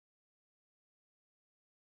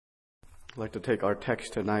I'd like to take our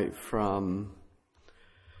text tonight from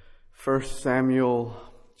 1 Samuel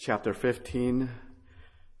chapter 15,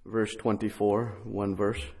 verse 24, one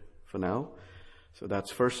verse for now. So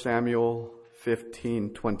that's 1 Samuel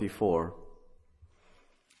 15:24.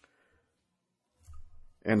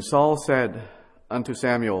 And Saul said unto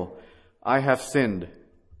Samuel, I have sinned,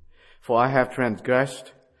 for I have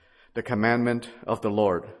transgressed the commandment of the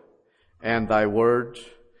Lord, and thy words,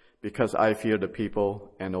 because I fear the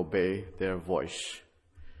people and obey their voice.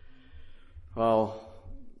 Well,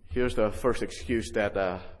 here's the first excuse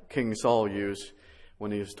that King Saul used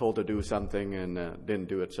when he was told to do something and didn't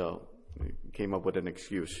do it, so he came up with an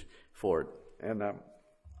excuse for it. And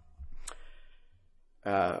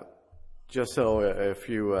just so if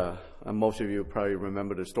you, most of you probably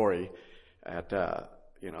remember the story,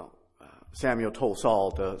 Samuel told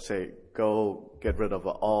Saul to say, go get rid of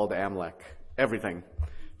all the Amalek, everything,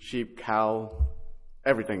 sheep, cow,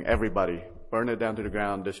 everything, everybody, burn it down to the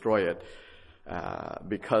ground, destroy it,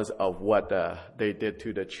 because of what they did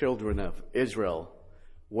to the children of Israel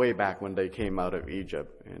way back when they came out of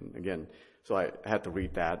Egypt. And again, so I had to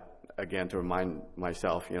read that again to remind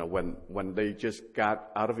myself, when they just got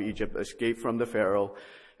out of Egypt, escaped from the Pharaoh,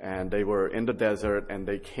 and they were in the desert, and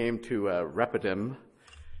they came to Rephidim.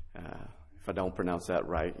 If I don't pronounce that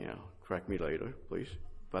right, correct me later, please.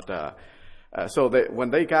 But so when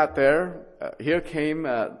they got there, here came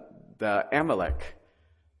the Amalek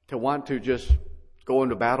to want to just go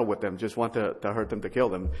into battle with them, just want to hurt them, to kill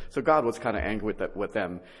them. So God was kind of angry with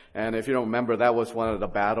them. And if you don't remember, that was one of the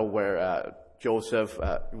battle where Joseph,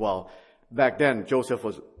 back then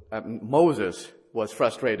Moses was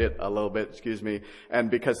frustrated a little bit,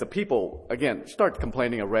 and because the people, again, start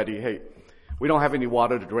complaining already, hey, we don't have any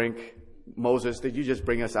water to drink. Moses, did you just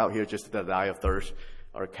bring us out here just to die of thirst?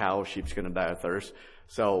 Our cow, sheep's going to die of thirst.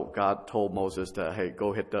 So God told Moses to, hey,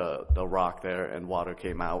 go hit the rock there, and water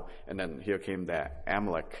came out. And then here came the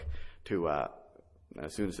Amalek to,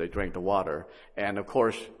 as soon as they drank the water. And of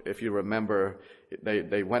course, if you remember,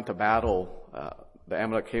 they went to battle. The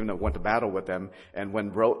Amalek came and went to battle with them. And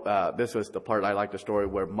when this was the part I like the story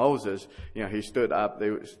where Moses, he stood up.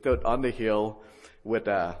 They stood on the hill with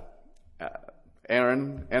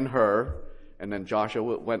Aaron and Hur, and then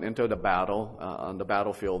Joshua went into the battle on the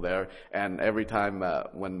battlefield there. And every time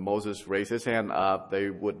when Moses raised his hand up,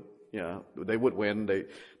 they would win.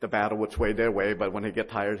 The battle would sway their way. But when he get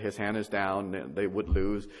tired, his hand is down, they would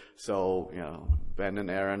lose. So Ben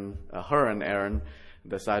and Aaron, Hur and Aaron,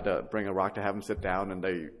 decided to bring a rock to have him sit down, and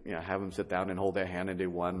they have him sit down and hold their hand, and they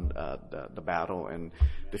won the battle and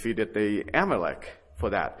defeated the Amalek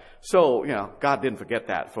for that. So God didn't forget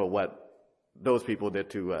that for what those people did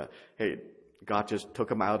to, God just took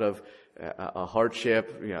them out of a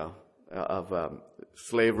hardship, of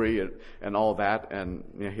slavery and all that, and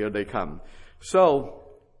here they come. So,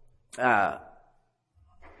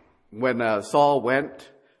 when Saul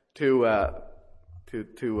went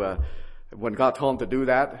when God told him to do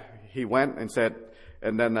that, he went and said,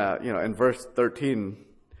 and then, in verse 13,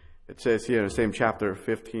 it says here in the same chapter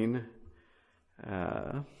 15,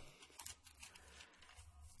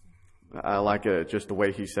 I like just the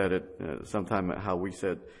way he said it. Sometime how we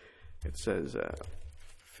said it says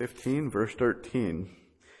 15 verse 13.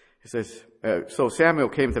 It says, so Samuel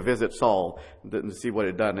came to visit Saul to see what he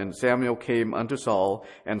had done. And Samuel came unto Saul,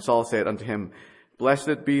 and Saul said unto him,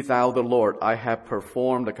 Blessed be thou the Lord. I have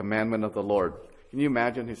performed the commandment of the Lord. Can you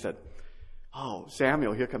imagine? He said, oh,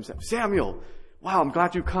 Samuel, here comes Samuel. Wow, I'm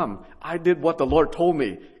glad you come. I did what the Lord told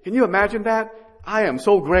me. Can you imagine that? I am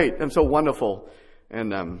so great. I'm so wonderful.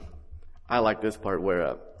 And I like this part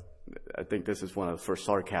where I think this is one of the first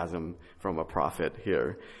sarcasm from a prophet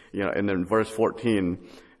here. And then verse 14,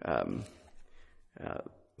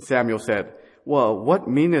 Samuel said, well, what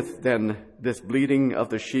meaneth then this bleating of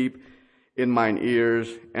the sheep in mine ears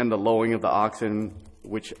and the lowing of the oxen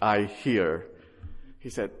which I hear? He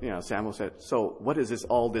said, Samuel said, so what is this,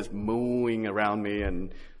 all this mooing around me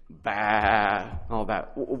and bah, all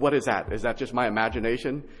that? What is that? Is that just my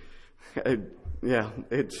imagination?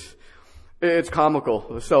 It's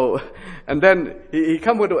comical. So, and then he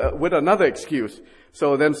come with another excuse.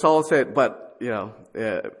 So then Saul said, but,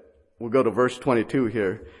 we'll go to verse 22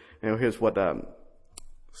 here. Here's what,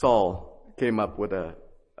 Saul came up with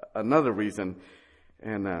another reason.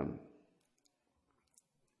 And,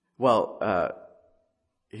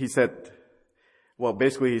 he said,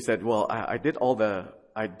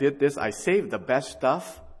 I did this, I saved the best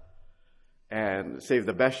stuff and saved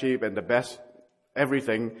the best sheep and the best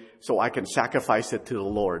everything so I can sacrifice it to the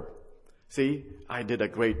Lord. See, I did a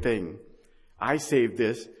great thing. I saved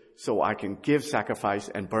this so I can give sacrifice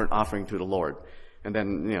and burnt offering to the Lord. And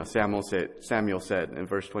then, Samuel said in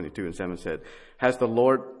verse 22, and Samuel said, hath the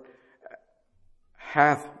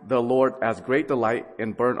Lord as great delight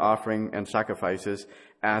in burnt offering and sacrifices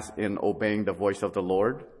as in obeying the voice of the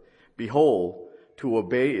Lord? Behold, to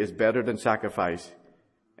obey is better than sacrifice,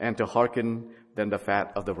 and to hearken than the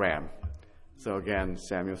fat of the ram. So again,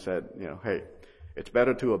 Samuel said, hey, it's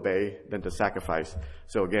better to obey than to sacrifice.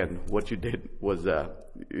 So again, what you did was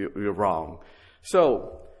you're wrong.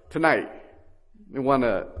 So tonight, we want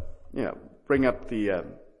to bring up the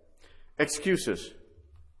excuses.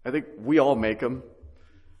 I think we all make them.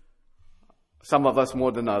 Some of us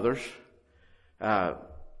more than others.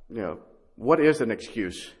 What is an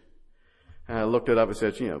excuse? I looked it up. It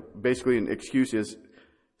says, basically an excuse is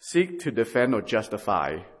seek to defend or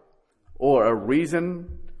justify, or a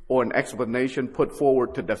reason or an explanation put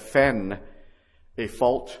forward to defend a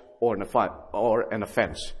fault or an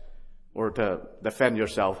offense, or to defend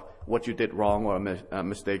yourself, what you did wrong or a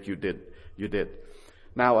mistake you did.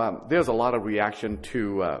 Now, there's a lot of reaction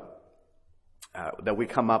to that we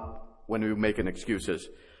come up when we make excuses.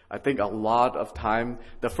 I think a lot of time,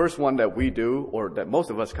 the first one that we do, or that most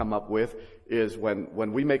of us come up with, is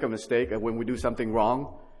when we make a mistake and when we do something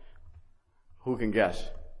wrong, who can guess?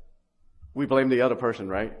 We blame the other person,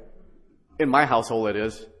 right? In my household it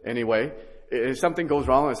is, anyway. If something goes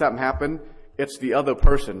wrong or something happened, it's the other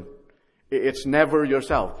person. It's never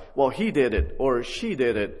yourself. Well, he did it, or she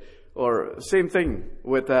did it, or same thing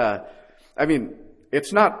with,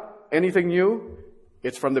 it's not anything new.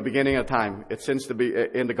 It's from the beginning of time. It's since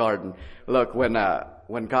in the garden. Look, when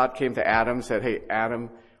God came to Adam, said, hey,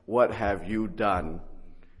 Adam, what have you done?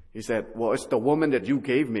 He said, well, it's the woman that you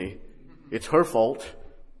gave me. It's her fault.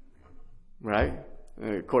 Right?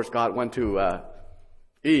 And of course, God went to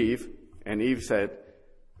Eve, and Eve said,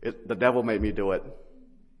 the devil made me do it.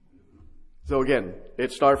 So again,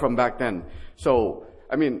 it started from back then. So,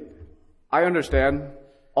 I understand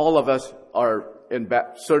all of us are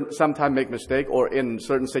sometimes make mistake or in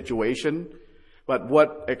certain situation, but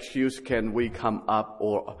what excuse can we come up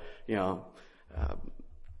or,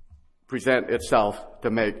 present itself to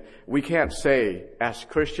make? We can't say as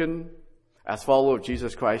Christian, as follower of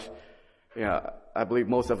Jesus Christ, I believe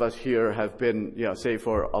most of us here have been, saved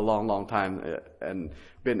for a long, long time and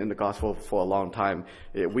been in the gospel for a long time.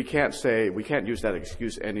 We can't use that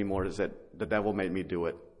excuse anymore to say, the devil made me do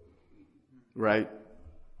it. Right?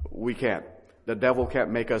 We can't. The devil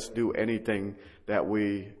can't make us do anything that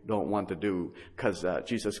we don't want to do, because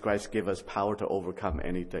Jesus Christ gave us power to overcome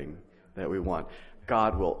anything that we want.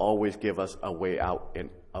 God will always give us a way out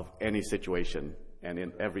of any situation and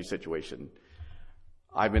in every situation.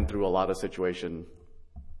 I've been through a lot of situations.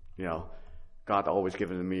 God always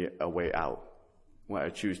given me a way out when I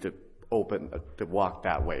choose to walk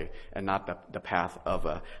that way and not the path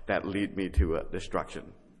of that lead me to destruction.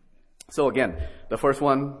 So again, the first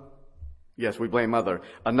one, yes, we blame other.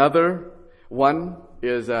 Another one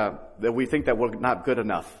is that we think that we're not good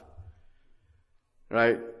enough.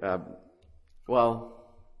 Right?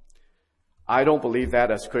 I don't believe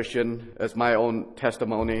that as Christian, as my own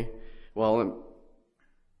testimony.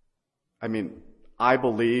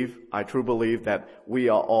 I truly believe that we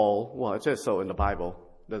are all, it says so in the Bible.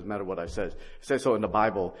 Doesn't matter what I says. It says so in the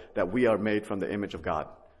Bible that we are made from the image of God.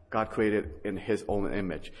 God created in His own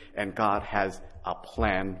image. And God has a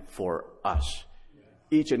plan for us.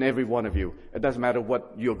 Each and every one of you. It doesn't matter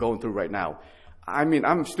what you're going through right now.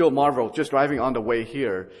 I'm still marveled just driving on the way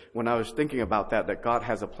here when I was thinking about that God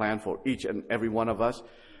has a plan for each and every one of us.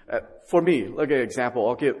 For me, look at an example.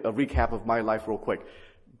 I'll give a recap of my life real quick.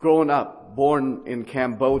 Growing up, born in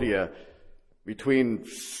Cambodia, between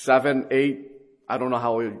 7, 8, I don't know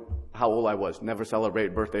how old I was. Never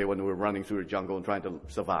celebrated birthday when we were running through the jungle and trying to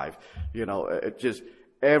survive. It just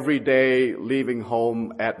every day leaving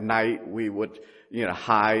home at night, we would,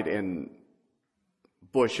 hide in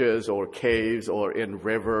bushes or caves or in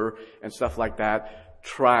river and stuff like that,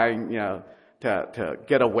 trying, to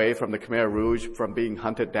get away from the Khmer Rouge, from being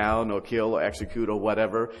hunted down or killed or executed or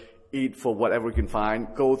whatever. Eat for whatever we can find,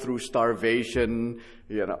 go through starvation,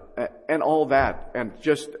 and all that. And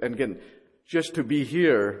just to be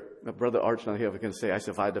here, Brother Art's not here, we can say I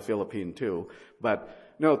survived the Philippines too. But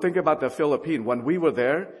think about the Philippines. When we were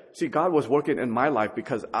there, see, God was working in my life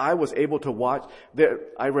because I was able to watch there.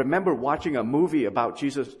 I remember watching a movie about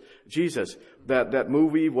Jesus, that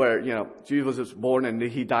movie where, Jesus was born and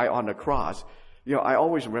He died on the cross. I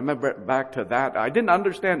always remember back to that. I didn't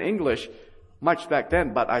understand English much back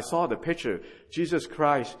then, but I saw the picture. Jesus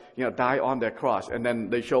Christ, died on that cross, and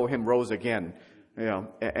then they show Him rose again,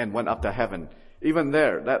 and went up to heaven. Even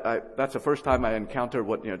there, that's the first time I encountered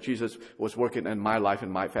what, Jesus was working in my life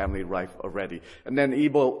and my family life already. And then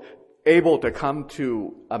able to come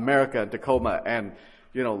to America, Tacoma, and,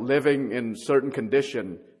 living in certain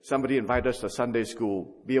condition. Somebody invited us to Sunday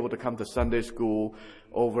school, be able to come to Sunday school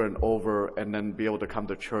over and over, and then be able to come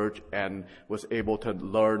to church, and was able to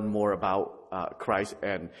learn more about Christ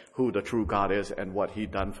and who the true God is and what He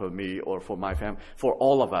done for me or for my family, for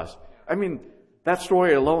all of us. I mean, that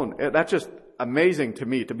story alone, that's just amazing to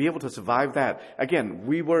me to be able to survive that. Again,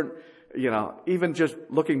 we weren't, even just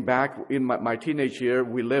looking back in my teenage year,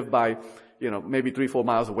 we lived by, maybe 3-4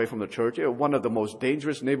 miles away from the church. One of the most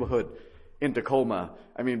dangerous neighborhood in Tacoma.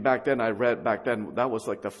 I mean, back then that was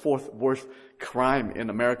like the 4th worst crime in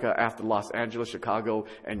America after Los Angeles, Chicago,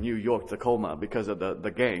 and New York, Tacoma, because of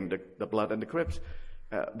the gang, the Blood and the Crips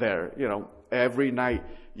there. Every night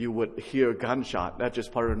you would hear gunshot. That's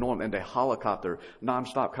just part of the norm. And the helicopter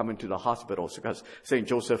nonstop coming to the hospitals, because St.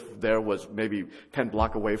 Joseph there was maybe 10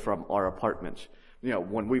 blocks away from our apartments.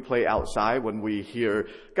 When we play outside, when we hear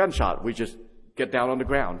gunshot, we just get down on the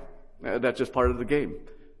ground. That's just part of the game.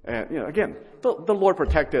 And, again, the Lord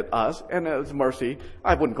protected us, and it's mercy.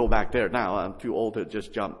 I wouldn't go back there now. I'm too old to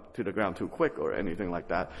just jump to the ground too quick or anything like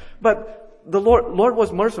that. But the Lord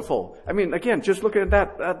was merciful. I mean, again, just looking at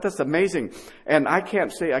that, that's amazing. And I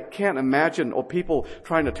can't imagine, or people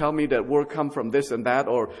trying to tell me that we're come from this and that,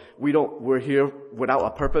 or we're here without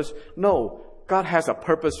a purpose. No. God has a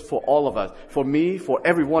purpose for all of us. For me, for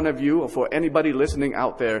every one of you, or for anybody listening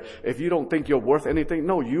out there. If you don't think you're worth anything,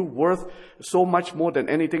 no, you're worth so much more than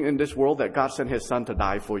anything in this world that God sent His Son to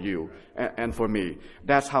die for you and for me.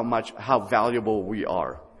 That's how valuable we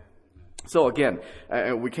are. So again,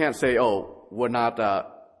 we can't say, we're not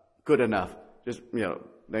good enough. Just, the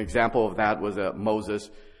example of that was Moses.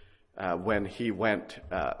 When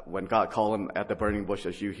when God called him at the burning bush,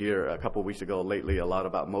 as you hear a couple of weeks ago lately a lot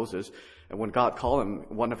about Moses. And when God called him,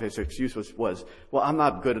 one of his excuses was, well, I'm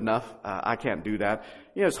not good enough. I can't do that.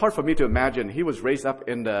 It's hard for me to imagine. He was raised up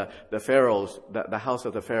in the Pharaoh's, the house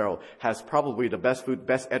of the Pharaoh, has probably the best food,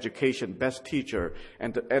 best education, best teacher.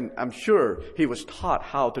 And I'm sure he was taught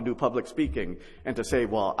how to do public speaking, and to say,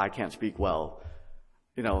 well, I can't speak well.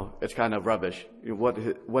 It's kind of rubbish.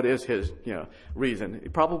 What is his, reason? He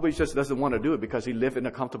probably just doesn't want to do it because he lived in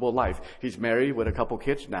a comfortable life. He's married with a couple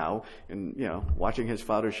kids now, and, watching his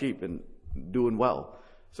father's sheep and doing well.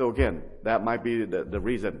 So again, that might be the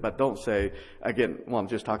reason. But don't say, again, I'm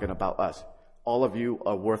just talking about us. All of you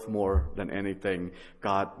are worth more than anything.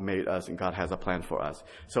 God made us, and God has a plan for us.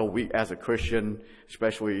 So we, as a Christian,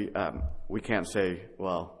 especially, we can't say,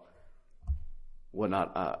 well, we're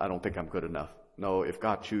not, I don't think I'm good enough. No, if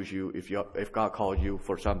God choose you, if God called you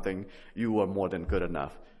for something, you are more than good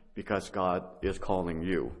enough, because God is calling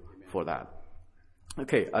you for that.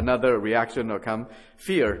 Okay, another reaction will come.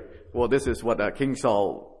 Fear. Well, this is what King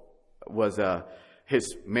Saul was,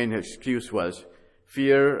 his main excuse was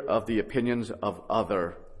fear of the opinions of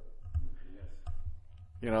other.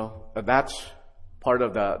 That's part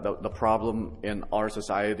of the problem in our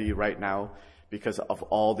society right now, because of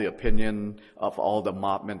all the opinion, of all the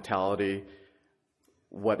mob mentality.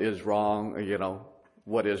 What is wrong,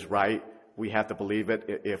 what is right, we have to believe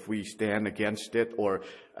it. If we stand against it or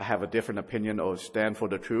have a different opinion or stand for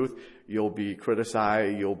the truth, you'll be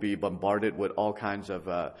criticized, you'll be bombarded with all kinds of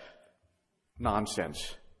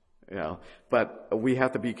nonsense. But we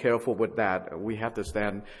have to be careful with that. We have to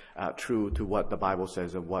stand true to what the Bible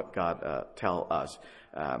says and what God tell us.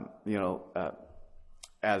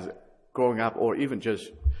 As growing up, or even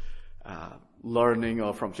just learning,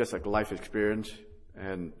 or from just like life experience,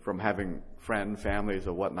 and from having families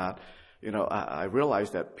or whatnot, I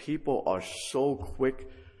realize that people are so quick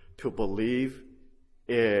to believe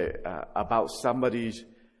about somebody's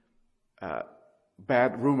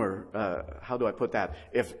bad rumor. How do I put that?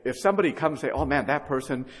 If somebody comes and say, oh man, that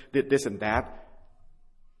person did this and that,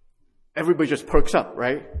 everybody just perks up,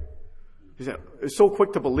 right? It's so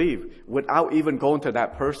quick to believe without even going to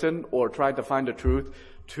that person or trying to find the truth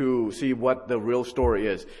to see what the real story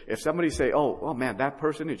is. If somebody say, oh man, that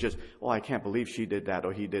person is just, I can't believe she did that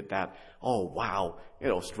or he did that. Oh wow,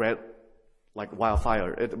 it'll spread like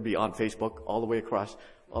wildfire. It'll be on Facebook all the way across,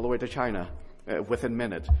 all the way to China within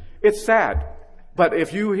minutes. It's sad. But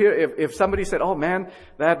if you hear, if somebody said, oh man,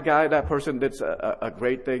 that guy, that person did a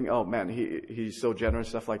great thing. Oh man, he's so generous,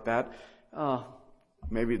 stuff like that.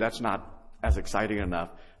 Maybe that's not as exciting enough.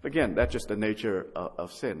 Again, that's just the nature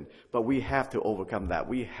of sin. But we have to overcome that.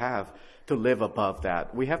 We have to live above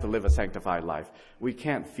that. We have to live a sanctified life. We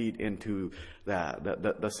can't feed into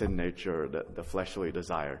the sin nature, the fleshly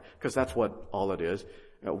desire, because that's what all it is.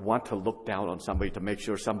 Want to look down on somebody to make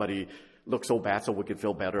sure somebody look so bad so we can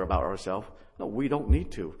feel better about ourselves. No, we don't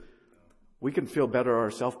need to. We can feel better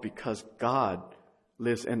ourselves because God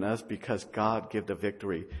lives in us, because God gave the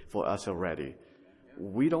victory for us already.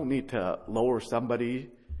 We don't need to lower somebody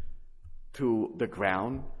to the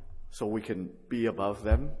ground so we can be above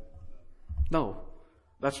them. No,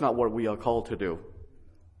 that's not what we are called to do.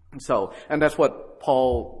 So, and that's what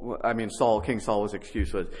King Saul's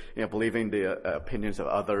excuse was, believing the opinions of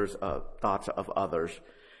others, thoughts of others.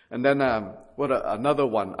 And then, another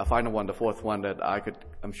one, a final one, the fourth one that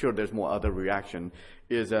I'm sure there's more other reaction,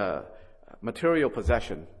 is material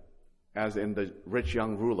possession, as in the rich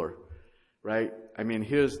young ruler, right? I mean,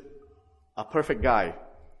 here's a perfect guy.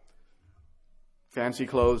 Fancy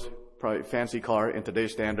clothes, probably fancy car in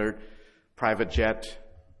today's standard, private jet,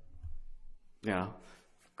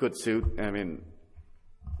 good suit,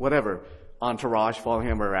 whatever, entourage following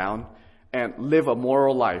him around, and live a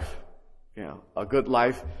moral life, a good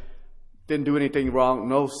life, didn't do anything wrong,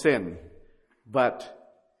 no sin,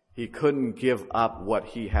 but he couldn't give up what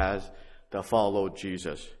he has to follow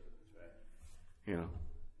Jesus.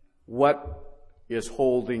 What is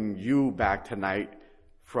holding you back tonight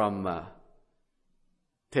from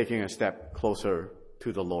taking a step closer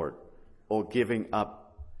to the Lord, or giving up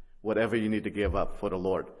whatever you need to give up for the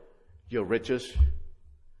Lord? Your riches,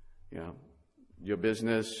 your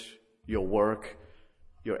business, your work,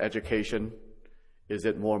 your education. Is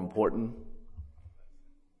it more important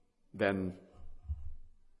than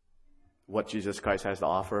what Jesus Christ has to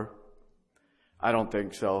offer? I don't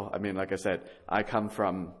think so. Like I said, I come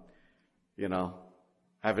from,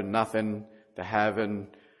 having nothing to having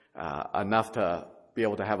enough to be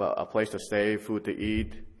able to have a place to stay, food to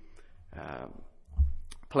eat,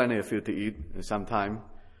 plenty of food to eat sometime.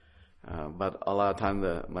 But a lot of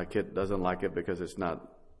time my kid doesn't like it because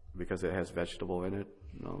it has vegetable in it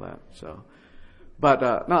and all that. So, but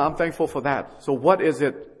no, I'm thankful for that. So what is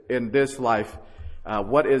it in this life?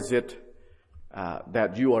 What is it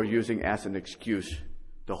that you are using as an excuse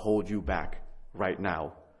to hold you back right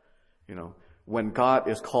now? When God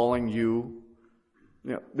is calling you,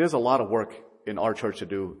 there's a lot of work in our church to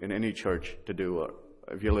do, in any church to do.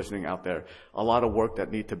 If you're listening out there, a lot of work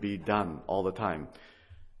that need to be done all the time.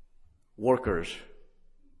 Workers.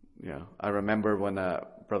 I remember when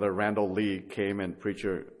Brother Randall Lee came and preached,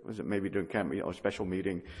 was it maybe during camp or special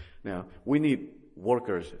meeting? We need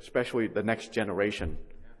workers, especially the next generation.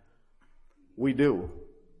 We do.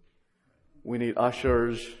 We need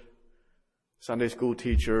ushers, Sunday school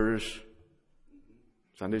teachers,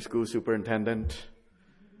 Sunday school superintendent,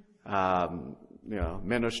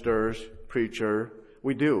 ministers, preacher.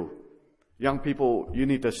 We do. Young people, you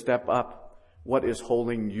need to step up. What is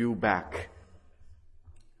holding you back?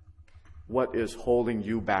 What is holding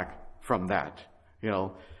you back from that?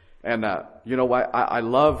 And you know why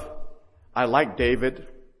I like David.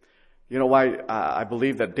 You know why I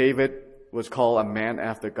believe that David was called a man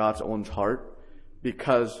after God's own heart?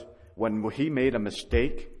 Because when he made a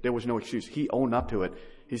mistake, there was no excuse. He owned up to it.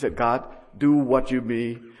 He said, God, do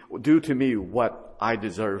to me what I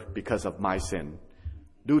deserve because of my sin.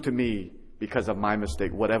 Do to me because of my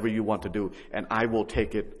mistake, whatever you want to do, and I will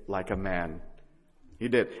take it like a man. He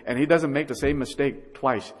did. And he doesn't make the same mistake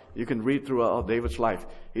twice. You can read through David's life.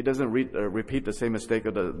 He doesn't repeat the same mistake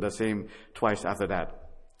or the same twice after that.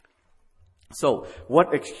 So,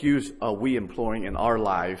 what excuse are we employing in our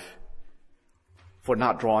life for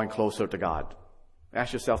not drawing closer to God?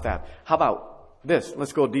 Ask yourself that. How about this?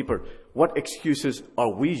 Let's go deeper. What excuses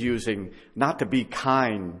are we using not to be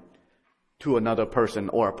kind to another person,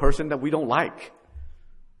 or a person that we don't like,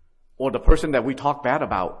 or the person that we talk bad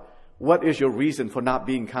about? What is your reason for not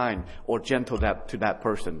being kind or gentle to that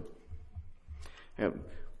person?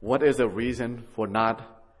 What is the reason for not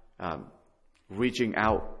reaching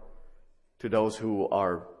out to those who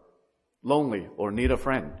are lonely or need a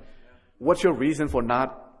friend? What's your reason for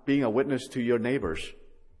not being a witness to your neighbors?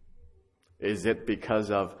 Is it because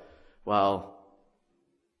of,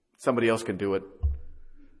 somebody else can do it,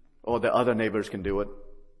 or the other neighbors can do it?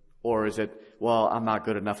 Or is it, I'm not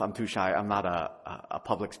good enough, I'm too shy, I'm not a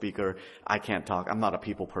public speaker, I can't talk, I'm not a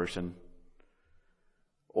people person?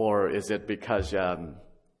 Or is it because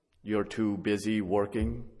you're too busy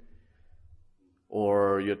working?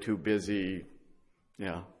 Or you're too busy,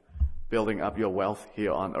 building up your wealth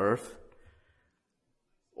here on earth?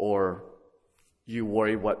 Or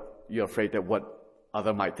you're afraid that what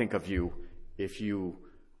other might think of you if you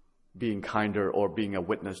being kinder or being a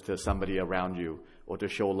witness to somebody around you, or to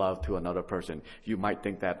show love to another person. You might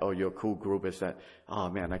think that, your cool group is that, oh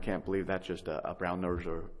man, I can't believe that's just a brown nose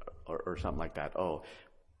or something like that. Oh,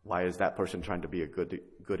 why is that person trying to be a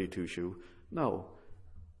goody two-shoe? No.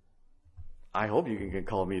 I hope you can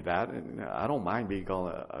call me that. And I don't mind being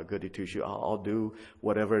called a goody two-shoe. I'll do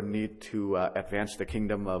whatever need to advance the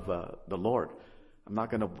kingdom of the Lord. I'm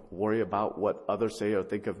not going to worry about what others say or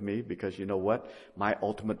think of me, because you know what? My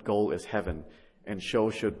ultimate goal is heaven. And so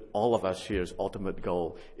should all of us here's ultimate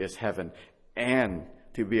goal is heaven. And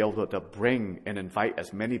to be able to bring and invite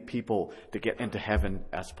as many people to get into heaven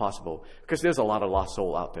as possible. Because there's a lot of lost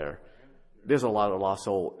soul out there. There's a lot of lost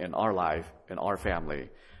soul in our life, in our family.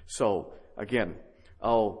 So again,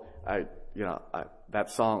 that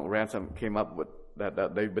song Ransom came up with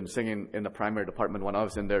that they've been singing in the primary department when I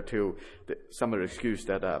was in there too. Some of the excuse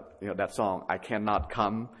that that song, I cannot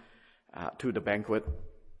come to the banquet.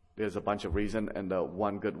 There's a bunch of reason, and the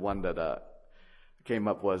one good one that came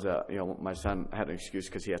up was my son had an excuse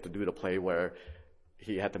because he had to do the play where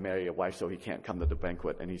he had to marry a wife, so he can't come to the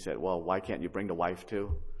banquet. And he said, well, why can't you bring the wife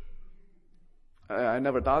too? I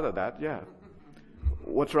never thought of that. Yeah.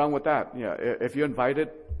 What's wrong with that? Yeah. If you're invited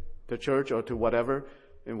to church or to whatever,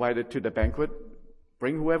 invited to the banquet,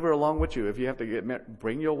 bring whoever along with you. If you have to get married,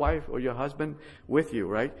 bring your wife or your husband with you,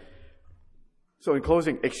 right? So in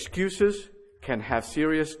closing, excuses can have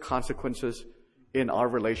serious consequences in our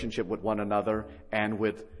relationship with one another and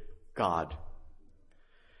with God.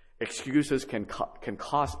 Excuses can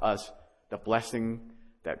cost us the blessing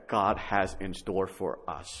that God has in store for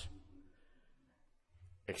us.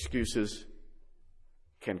 Excuses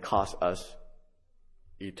can cost us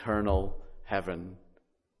eternal heaven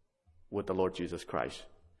with the Lord Jesus Christ.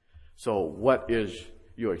 So what is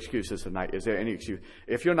your excuses tonight? Is there any excuse?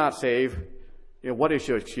 If you're not saved, what is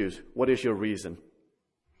your excuse? What is your reason?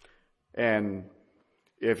 And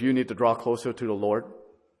if you need to draw closer to the Lord,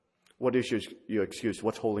 what is your excuse?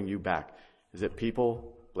 What's holding you back? Is it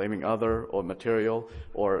people, blaming other, or material,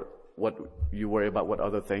 or what you worry about what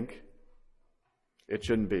others think? It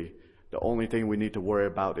shouldn't be. The only thing we need to worry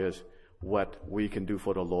about is what we can do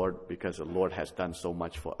for the Lord, because the Lord has done so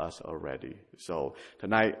much for us already. So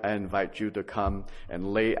tonight I invite you to come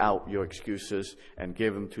and lay out your excuses and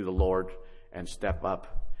give them to the Lord and step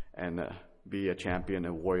up and be a champion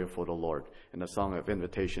and warrior for the Lord. And the song of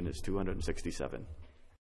invitation is 267.